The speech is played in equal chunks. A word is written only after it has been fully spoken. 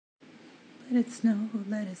Let it snow,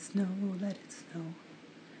 let it snow, let it snow.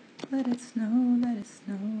 Let it snow, let it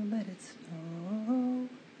snow, let it snow.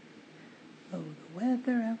 Oh, the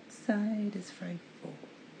weather outside is frightful,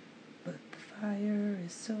 but the fire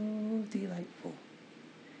is so delightful.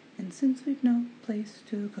 And since we've no place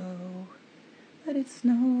to go, let it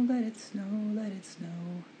snow, let it snow, let it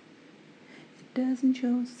snow. It doesn't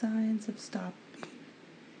show signs of stopping,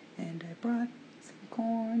 and I brought some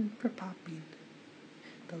corn for popping.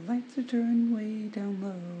 The lights are turned way down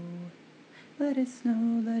low. Let it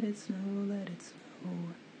snow, let it snow, let it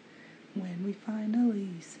snow. When we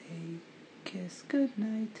finally say kiss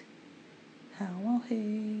goodnight, how I'll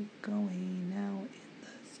hate going out in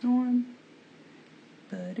the storm.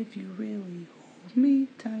 But if you really hold me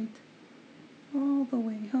tight, all the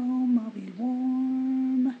way home I'll be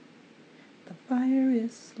warm. The fire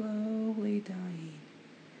is slowly dying,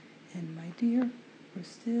 and my dear, we're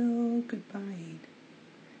still goodbying.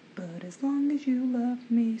 But as long as you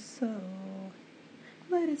love me so,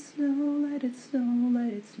 let it snow, let it snow,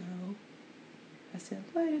 let it snow. I said,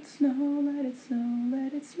 let it snow, let it snow,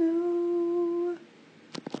 let it snow.